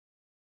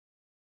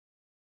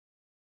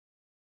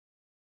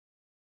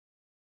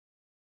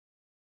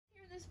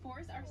this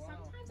forest are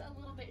sometimes a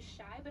little bit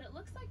shy, but it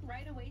looks like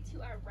right away to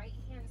our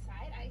right-hand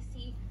side, I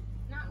see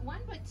not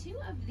one but two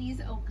of these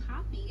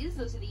okapis.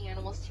 Those are the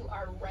animals to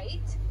our right.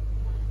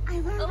 A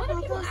lot of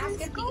people ask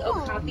if the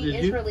okapi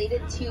is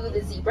related to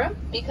the zebra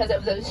because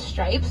of those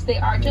stripes. They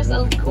are just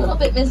a little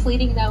bit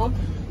misleading though,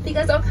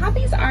 because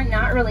okapis are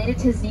not related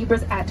to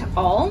zebras at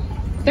all.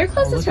 Their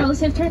closest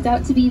relative turns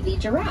out to be the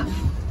giraffe.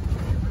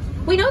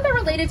 We know they're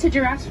related to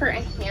giraffes for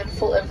a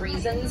handful of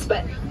reasons,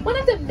 but one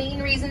of the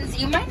main reasons,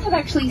 you might have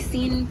actually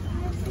seen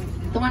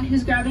the one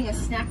who's grabbing a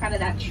snack out of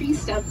that tree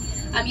stump.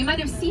 You might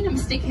have seen him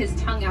stick his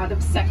tongue out a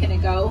second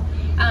ago.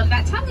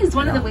 That tongue is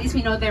one of the ways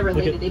we know they're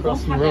related. They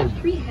both have that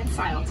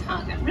prehensile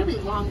tongue, that really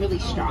long, really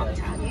strong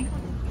tongue.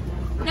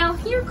 Now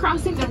here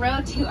crossing the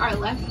road to our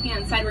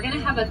left-hand side, we're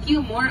gonna have a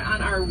few more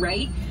on our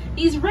right.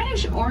 These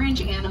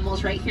reddish-orange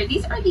animals right here,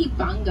 these are the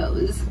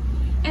bongos.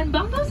 And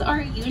bongos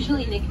are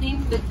usually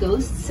nicknamed the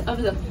ghosts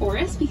of the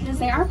forest because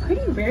they are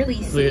pretty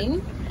rarely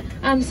seen.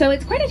 So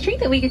it's quite a treat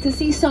that we get to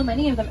see so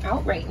many of them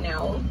out right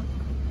now.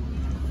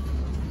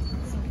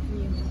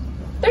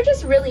 They're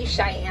just really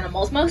shy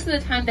animals. Most of the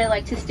time they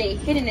like to stay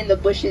hidden in the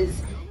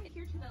bushes.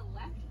 Here to the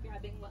left,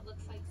 grabbing what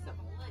looks like some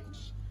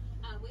lunch,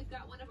 we've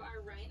got one of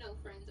our rhino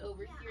friends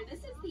over here.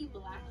 This is the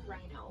black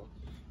rhino.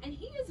 And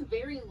he is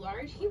very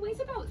large. He weighs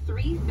about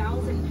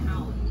 3,000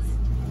 pounds.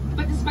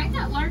 But despite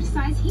that large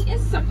size, he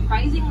is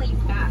surprisingly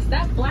fast.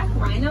 That black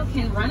rhino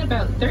can run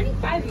about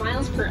 35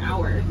 miles per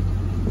hour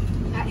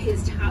at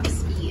his top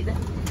speed.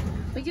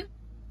 There's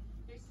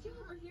two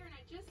over here, and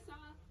I just saw,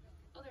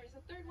 oh, there's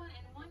a third one,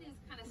 and one is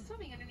kind of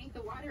swimming underneath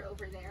the water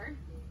over there.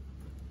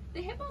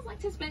 The hippos like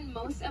to spend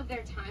most of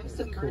their time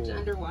submerged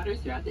underwater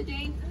throughout the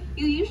day.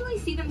 You usually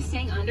see them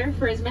staying under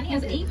for as many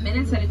as 8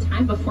 minutes at a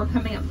time before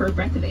coming up for a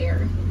breath of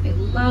air. They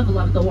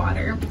love the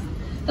water.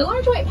 The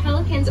large white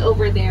pelicans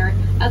over there,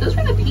 those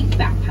are the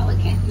pink-back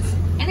pelicans.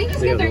 And they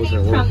just get their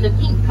name from the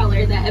pink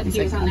color that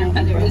appears on their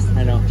feathers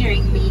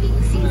during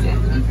mating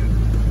season.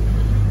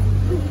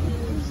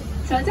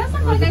 So it does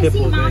look like I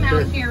see Mom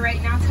out here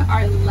right now to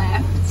our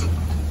left.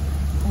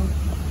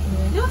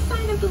 No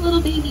sign of the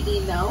little baby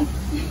bean though.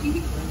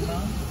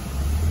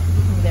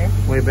 There.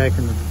 Way back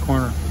in the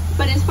corner.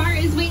 But as far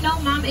as we know,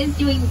 Mom is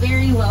doing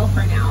very well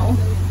for now.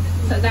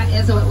 So that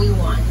is what we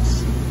want.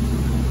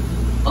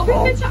 Over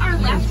here to our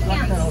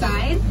left-hand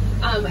side,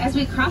 as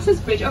we cross this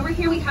bridge, over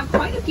here we have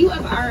quite a few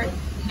of our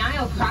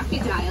Nile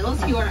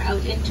crocodiles who are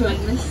out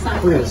enjoying the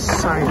sun. Look at the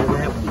size of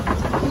that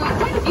one. We got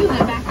quite a few of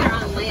them back there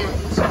on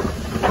land.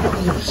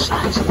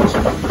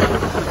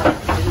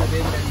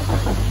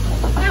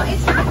 Now,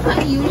 it's not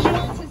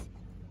unusual to...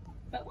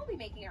 But we'll be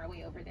making our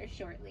way over there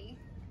shortly.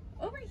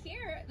 Over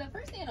here, the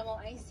first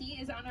animal I see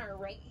is on our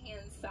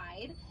right-hand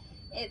side.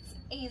 It's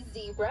a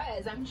zebra,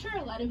 as I'm sure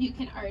a lot of you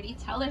can already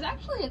tell. There's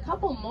actually a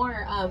couple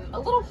more a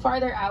little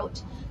farther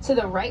out to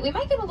the right. We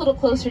might get a little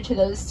closer to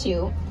those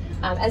two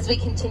as we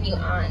continue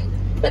on.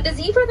 But the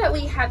zebra that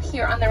we have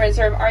here on the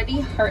reserve are the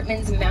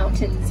Hartmann's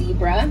Mountain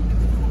zebra.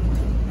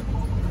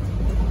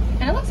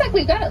 And it looks like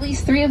we've got at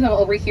least 3 of them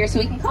over here, so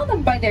we can call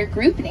them by their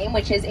group name,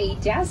 which is a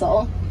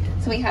dazzle.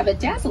 So we have a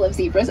dazzle of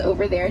zebras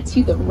over there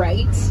to the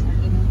right.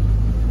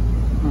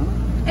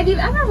 If you've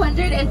ever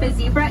wondered if a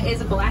zebra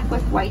is black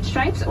with white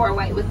stripes or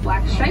white with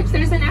black stripes,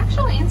 there's an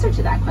actual answer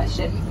to that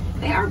question.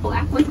 They are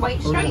black with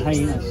white stripes.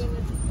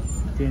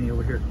 Danny,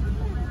 over here.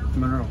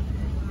 Monroe.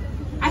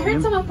 I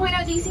heard someone point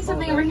out, do you see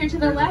something over here to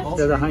the left?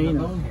 They're the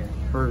hyenas.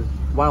 Or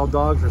wild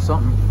dogs or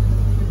something.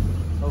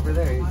 Over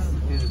there.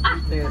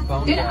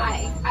 Good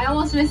eye. I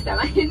almost missed them.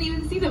 I didn't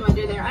even see them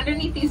under there.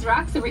 Underneath these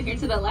rocks over here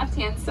to the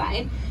left-hand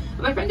side,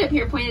 my friend up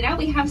here pointed out,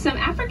 we have some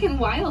African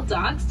wild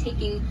dogs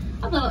taking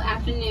a little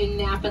afternoon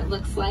nap, it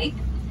looks like.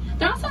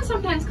 They're also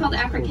sometimes called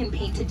African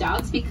painted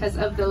dogs because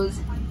of those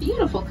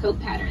beautiful coat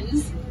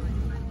patterns.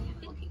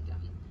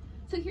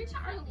 So here to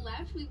our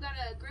left, we've got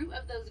a group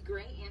of those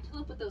gray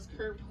antelope with those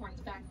curved horns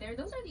back there.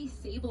 Those are the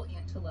sable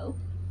antelope.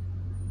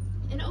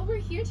 And over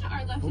here to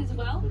our left as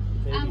well,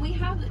 we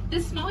have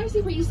this smaller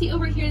zebra you see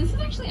over here. This is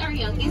actually our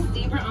youngest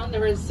zebra on the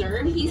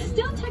reserve. He's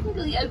still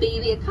technically a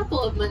baby, a couple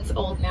of months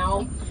old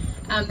now.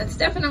 That's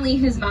definitely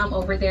his mom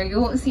over there.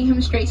 You won't see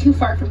him stray too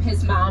far from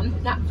his mom,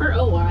 not for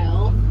a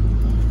while.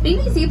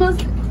 Baby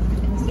zebras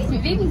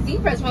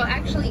will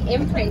actually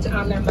imprint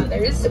on their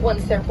mothers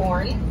once they're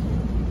born.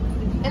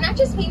 And that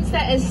just means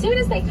that as soon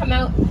as they come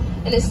out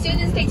and as soon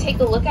as they take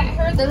a look at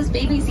her, those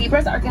baby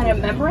zebras are going to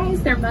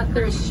memorize their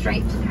mother's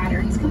striped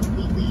patterns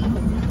completely.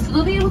 So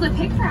they'll be able to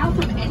pick her out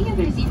from any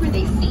other zebra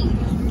they see.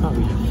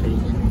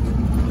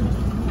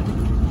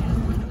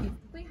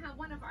 We have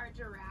one of our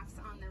giraffes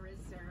on the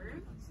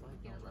reserve.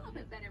 Get a little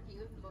bit better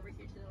view of them over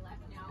here to the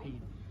left now.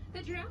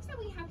 The giraffes that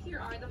we have here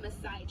are the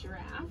Maasai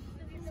giraffe.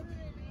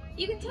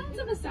 You can tell it's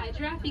a Maasai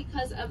giraffe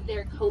because of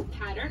their coat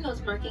pattern.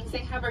 Those markings they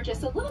have are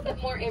just a little bit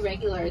more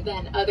irregular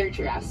than other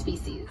giraffe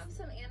species.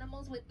 Some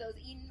animals with those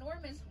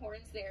enormous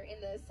horns there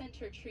in the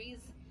center trees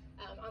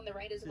on the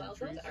right as well.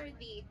 Those are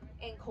the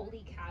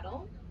Ankole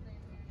cattle.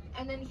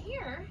 And then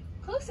here,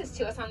 closest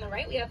to us on the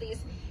right, we have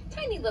these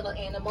tiny little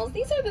animals.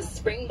 These are the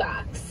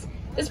springboks.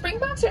 The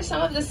springboks are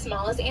some of the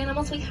smallest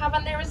animals we have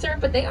on their reserve,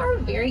 but they are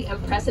very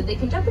impressive. They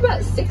can jump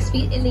about 6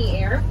 feet in the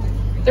air,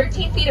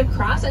 13 feet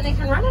across, and they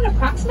can run at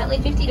approximately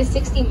 50 to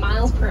 60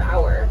 miles per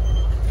hour.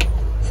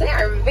 So they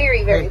are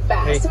very, very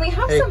fast. And we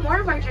have some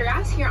more of our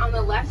giraffes here on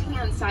the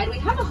left-hand side. We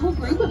have a whole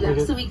group of them,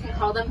 so we can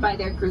call them by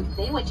their group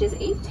name, which is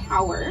a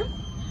tower.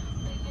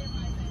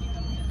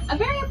 A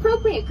very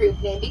appropriate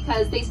group name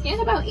because they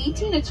stand about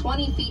 18 to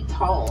 20 feet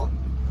tall.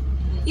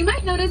 You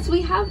might notice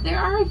there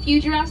are a few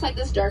giraffes like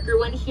this darker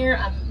one here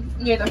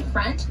near the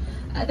front.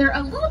 They're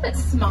a little bit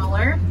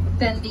smaller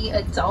than the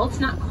adults,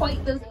 not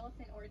quite those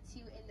elephant or two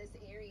in this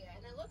area.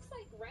 And it looks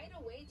like right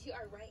away to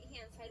our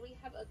right-hand side, we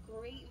have a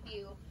great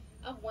view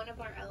of one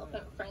of our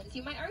elephant friends.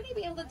 You might already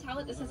be able to tell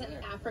that this is an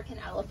African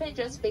elephant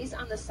just based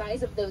on the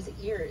size of those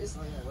ears.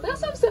 We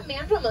also have some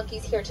mandrill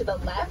monkeys here to the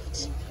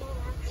left.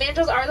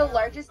 Mandrills are the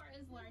largest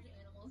large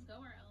animals, though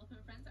our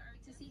elephant friends are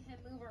to see him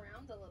move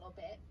around a little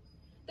bit.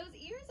 Those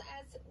ears,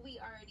 as we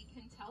already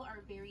can tell,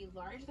 are very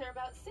large. They're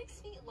about 6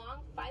 feet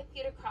long, 5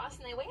 feet across,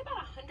 and they weigh about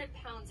 100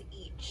 pounds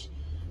each.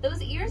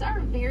 Those ears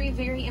are very,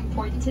 very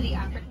important to the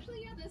African.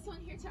 Actually, yeah, this one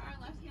here to our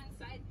left-hand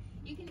side,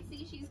 you can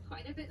see she's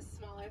quite a bit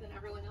smaller than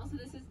everyone else, so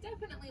this is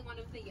definitely one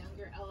of the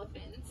younger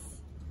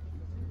elephants.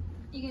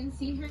 You can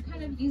see her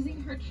kind of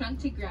using her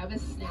trunk to grab a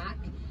snack.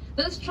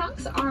 Those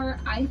trunks are,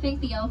 I think,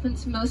 the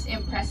elephant's most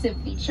impressive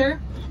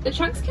feature. The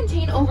trunks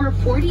contain over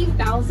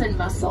 40,000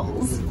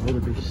 muscles.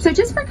 So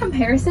just for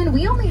comparison,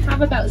 we only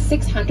have about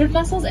 600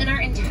 muscles in our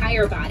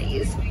entire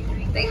bodies.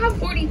 They have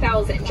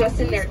 40,000 just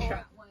in their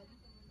trunk.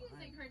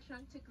 Using her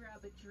trunk to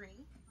grab a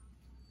drink.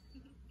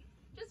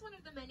 Just one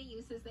of the many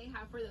uses they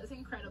have for those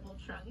incredible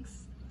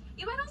trunks.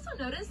 You might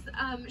also notice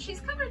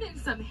she's covered in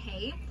some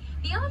hay.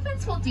 The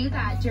elephants will do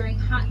that during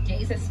hot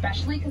days,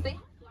 especially because they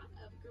have a lot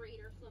of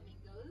greater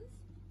flamingos.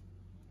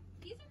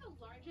 These are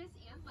the largest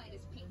and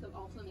lightest pink of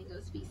all flamingo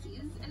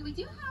species, and we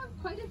do have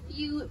quite a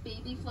few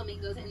baby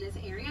flamingos in this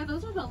area.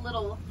 Those are the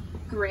little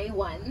gray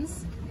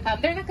ones.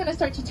 They're not going to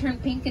start to turn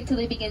pink until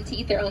they begin to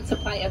eat their own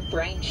supply of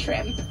brine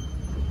shrimp.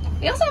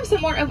 We also have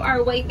some more of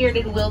our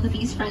white-bearded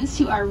wildebeest friends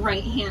to our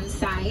right-hand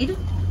side.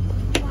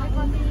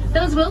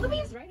 Those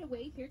wildebeest right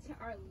away here to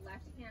our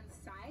left-hand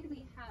side,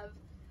 we have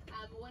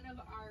one of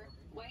our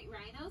white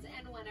rhinos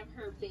and one of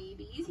her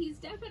babies. He's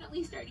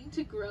definitely starting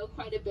to grow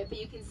quite a bit, but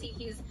you can see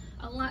he's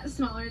a lot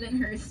smaller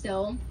than her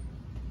still.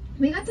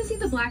 We got to see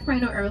the black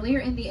rhino earlier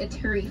in the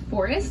Aturi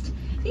Forest.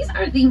 These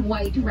are the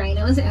white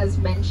rhinos, as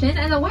mentioned,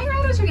 and the white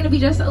rhinos are going to be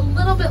just a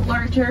little bit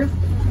larger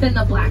than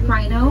the black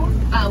rhino,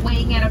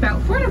 weighing at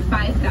about 4,000 to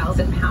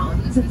 5,000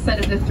 pounds instead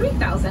of the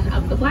 3,000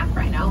 of the black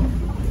rhino.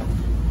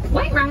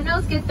 White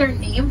rhinos get their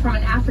name from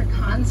an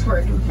Afrikaans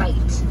word,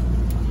 white.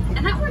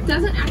 And that word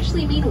doesn't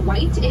actually mean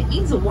white, it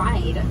means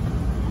wide.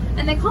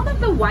 And they call them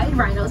the wide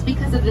rhinos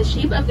because of the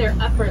shape of their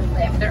upper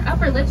lip. Their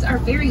upper lips are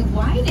very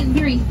wide and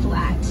very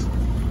flat.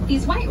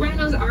 These white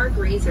rhinos are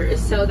grazers,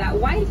 so that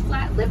wide,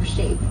 flat lip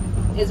shape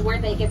is where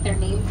they get their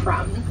name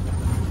from.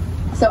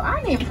 So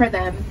our name for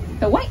them,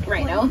 the white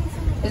rhino,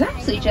 is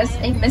actually just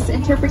a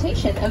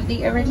misinterpretation of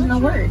the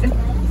original word.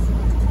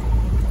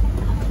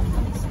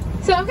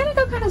 So I'm gonna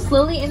go kind of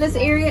slowly in this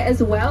area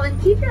as well,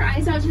 and keep your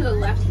eyes out to the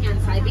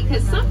left-hand side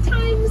because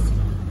sometimes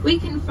we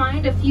can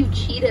find a few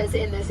cheetahs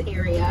in this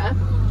area.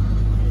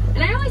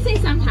 And I only say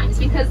sometimes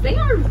because they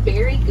are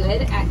very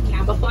good at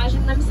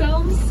camouflaging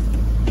themselves.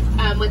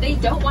 When they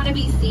don't want to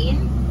be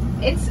seen,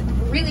 it's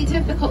really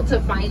difficult to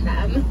find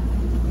them.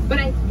 But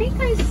I think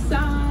I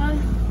saw,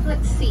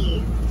 let's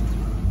see,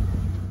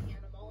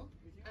 animal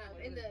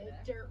in the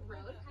dirt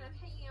road, kind of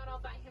hanging out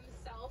all by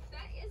himself.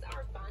 That is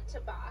our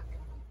Bontebok.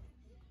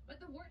 But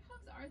the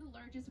warthogs are the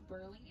largest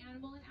burrowing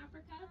animal in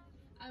Africa.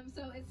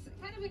 So it's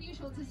kind of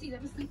unusual to see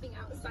them sleeping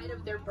outside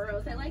of their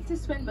burrows. They like to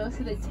spend most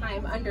of the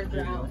time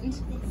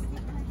underground.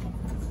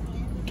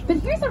 But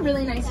here's a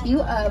really nice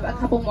view of a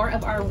couple more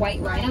of our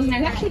white rhinos. And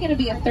there's actually going to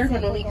be a third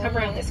one when we come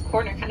around this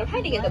corner, kind of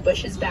hiding in the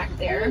bushes back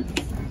there.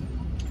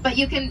 But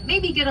you can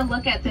maybe get a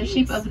look at the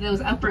shape of those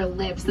upper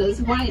lips,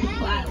 those wide,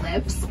 flat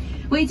lips.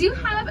 We do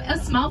have a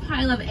small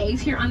pile of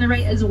eggs here on the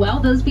right as well.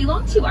 Those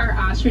belong to our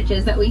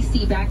ostriches that we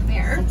see back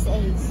there.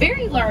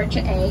 Very large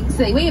eggs.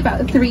 They weigh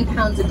about 3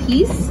 pounds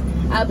apiece,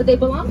 but they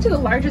belong to the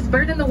largest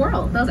bird in the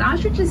world. Those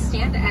ostriches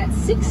stand at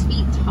 6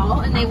 feet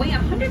tall and they weigh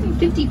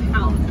 150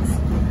 pounds.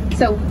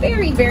 So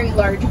very, very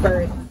large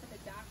birds. The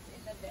docks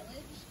in the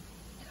village,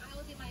 and I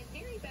will do my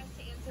very best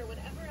to answer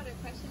whatever other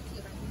questions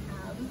you might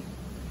have.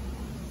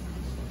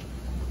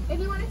 If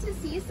you wanted to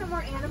see some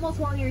more animals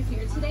while you're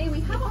here today, we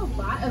have a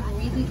lot of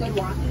really good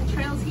walking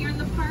trails here in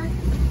the park.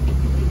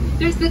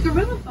 There's the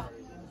gorilla farm.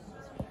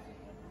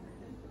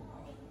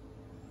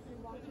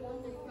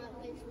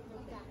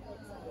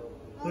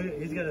 Look,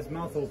 he's got his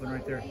mouth open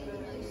right there.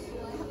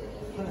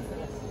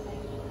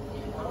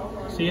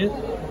 See it?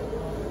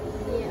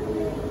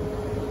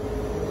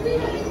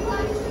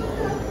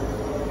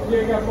 Yeah,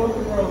 I got both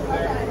the girls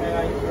there, and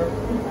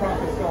two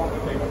probably saw the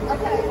thing.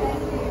 Okay.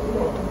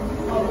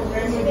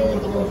 Maybe we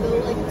can go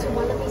like to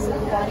one of these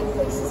aquatic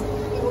places and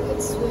we can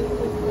swim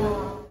with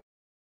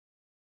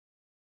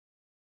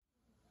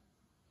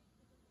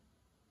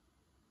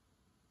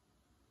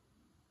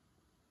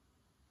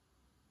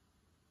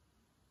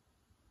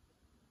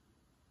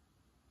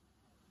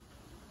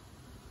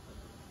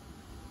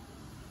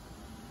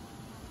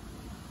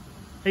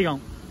Here you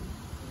go.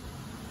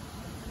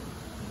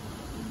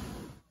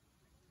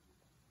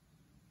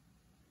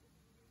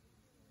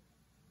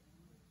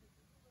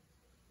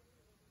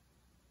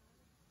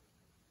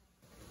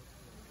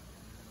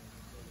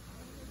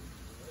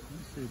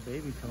 Let's see the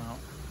baby come out.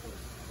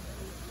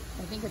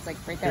 I think it's like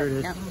right There there.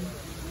 it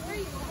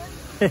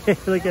is. Yeah.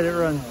 Look at it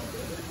run.